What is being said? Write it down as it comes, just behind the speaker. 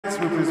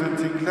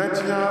Representing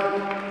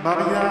Latvia,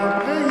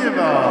 Marija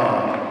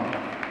Brejeva.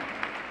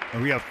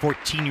 Marija,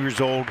 14 years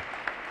old,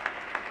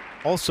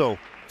 also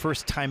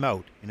first time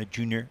out in a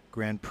junior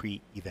Grand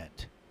Prix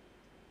event.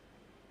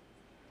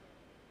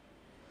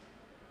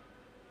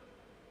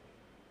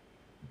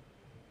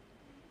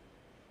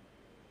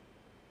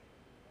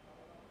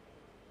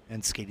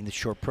 And skating the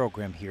short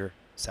program here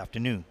this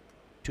afternoon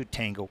to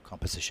tango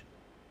composition.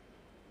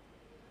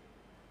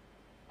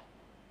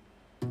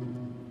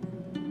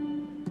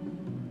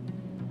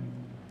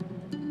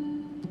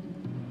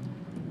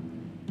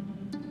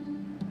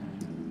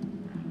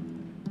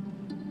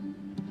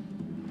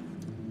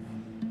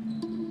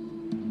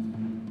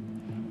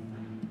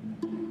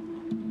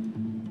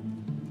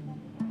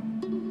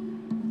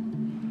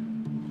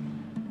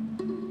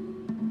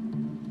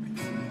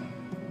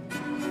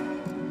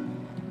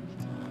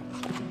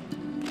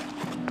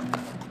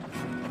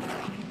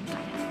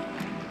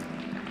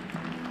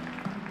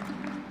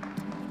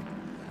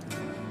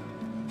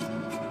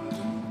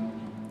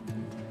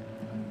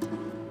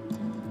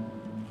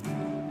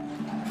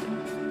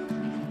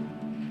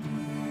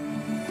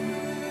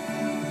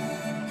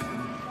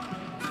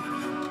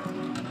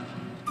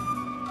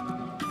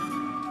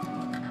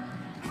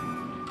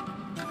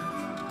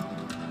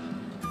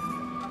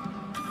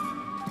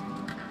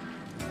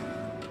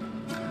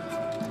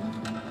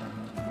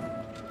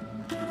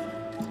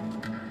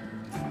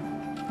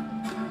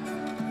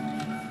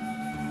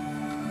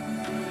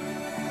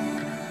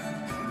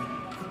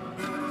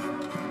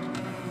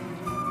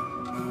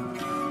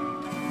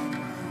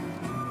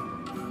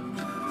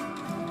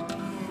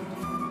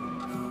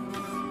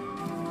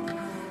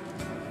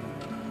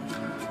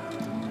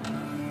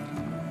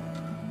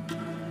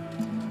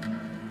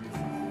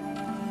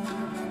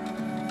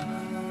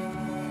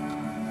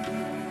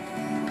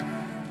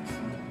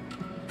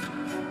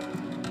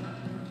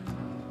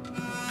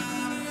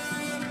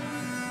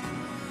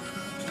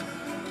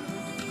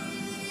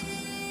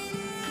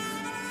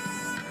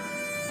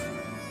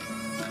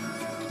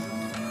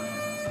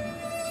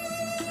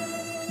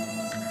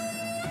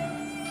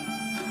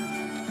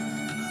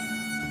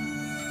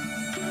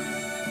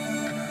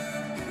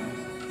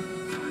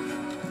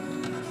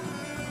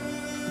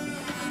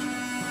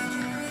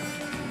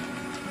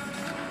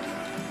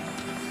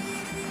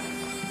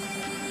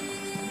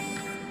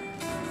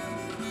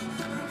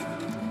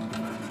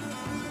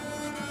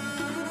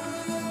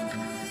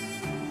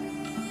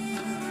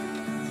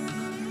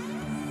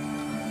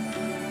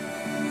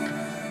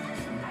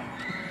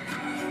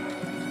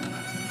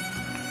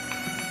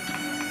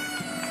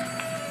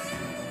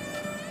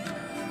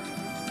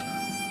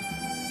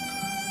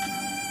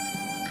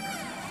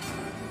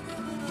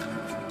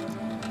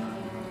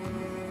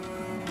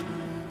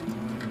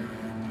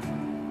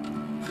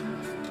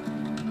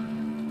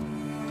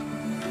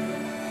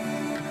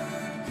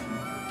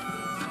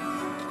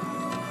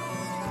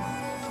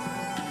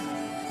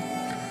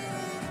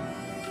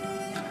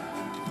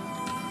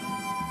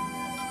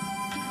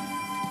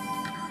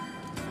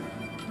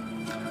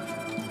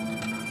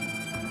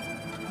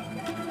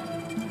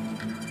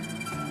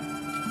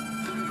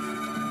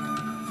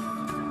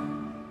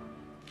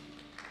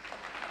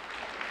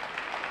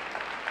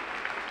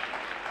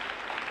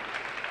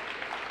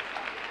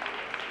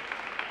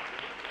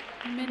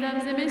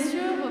 Mesdames et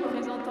messieurs,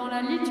 représentant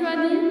la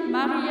Lituanie,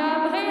 Marija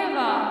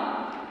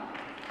Brejeva.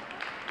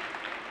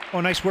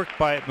 Oh, nice work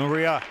by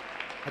Marija.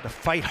 Had to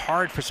fight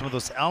hard for some of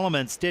those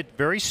elements. Did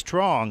very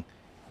strong.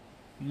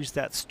 Used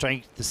that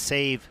strength to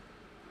save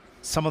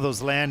some of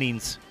those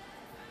landings.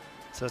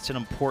 So that's an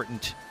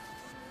important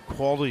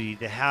quality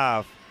to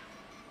have,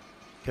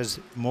 because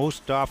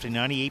most often,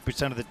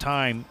 98% of the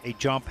time, a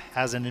jump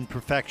has an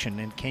imperfection.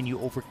 And can you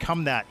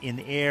overcome that in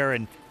the air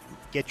and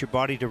get your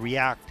body to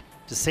react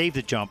to save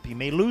the jump? You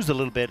may lose a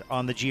little bit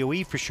on the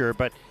GOE for sure,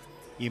 but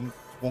you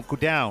won't go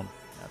down.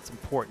 That's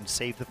important.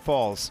 Save the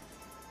falls.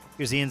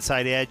 Here's the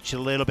inside edge, a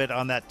little bit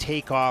on that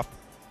takeoff,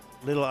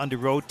 a little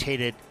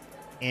under-rotated,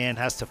 and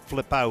has to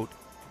flip out.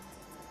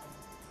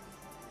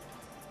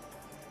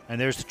 And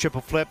there's the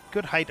triple flip.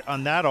 Good height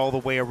on that all the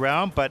way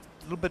around, but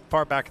a little bit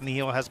far back in the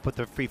heel, has to put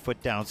the free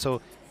foot down.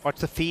 So watch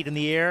the feet in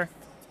the air.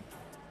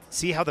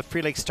 See how the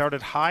free leg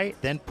started high,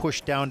 then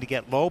pushed down to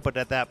get low, but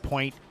at that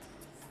point,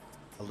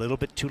 a little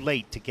bit too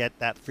late to get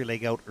that free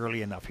leg out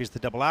early enough. Here's the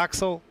double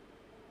axel.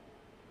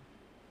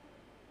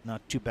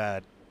 Not too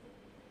bad.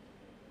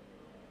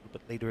 A little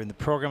bit later in the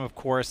program, of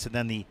course, and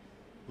then the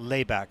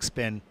layback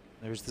spin.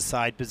 There's the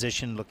side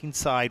position, looking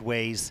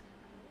sideways.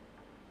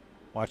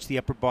 Watch the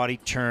upper body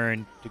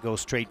turn to go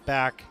straight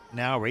back.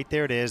 Now, right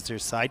there it is.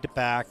 There's side to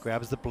back,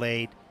 grabs the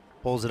blade,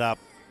 pulls it up,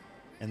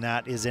 and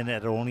that is in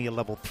at only a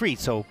level 3.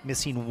 So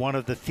missing one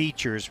of the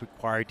features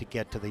required to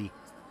get to the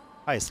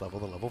highest level,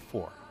 the level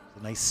 4.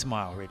 A nice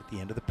smile right at the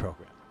end of the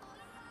program.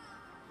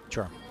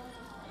 Charming.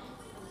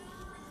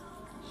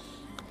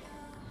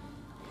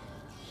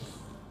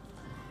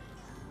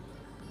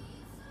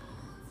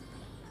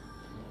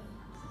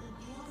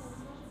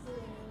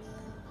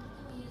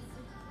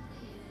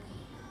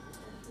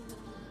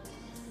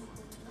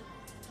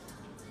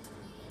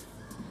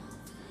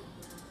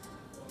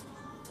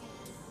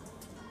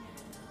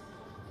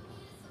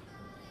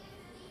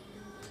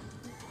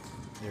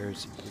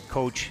 There's your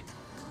coach,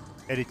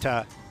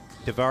 Edita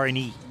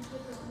Devarini,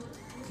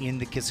 in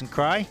the kiss and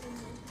cry.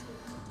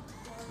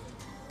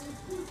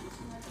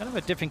 Kind of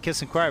a different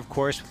kiss and cry, of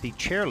course, with the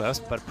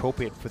chairlift, but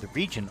appropriate for the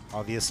region,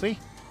 obviously.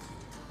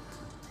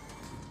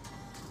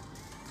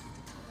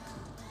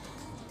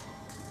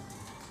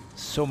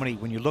 So many,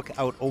 when you look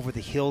out over the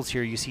hills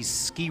here, you see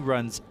ski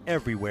runs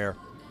everywhere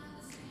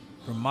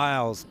for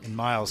miles and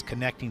miles,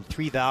 connecting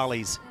 3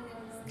 valleys,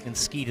 and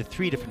ski to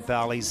 3 different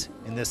valleys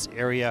in this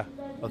area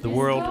of the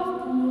world.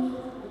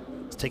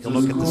 Let's take a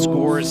look at the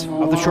scores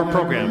of the short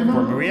program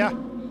for Marija.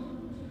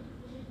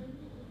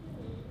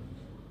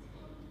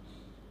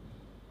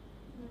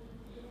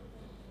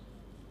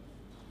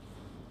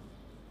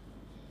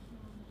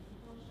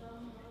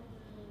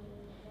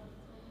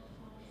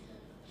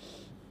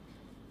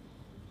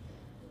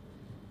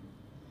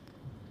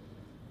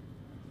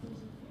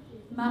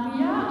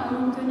 Marija a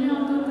obtenu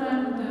un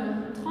total de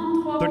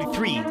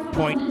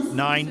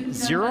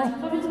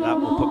 33.90. That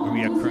will put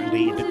Marija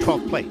currently into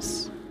 12th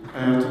place.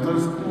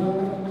 Total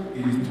score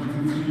is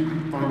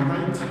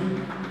 23.90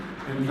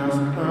 and class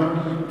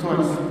her in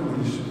 12th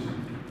position.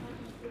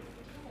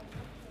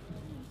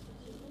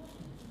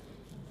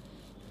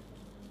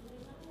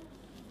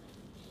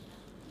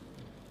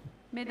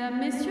 Mesdames,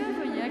 Messieurs,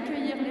 veuillez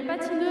accueillir les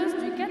patineuses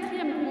du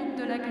 4e groupe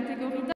de la catégorie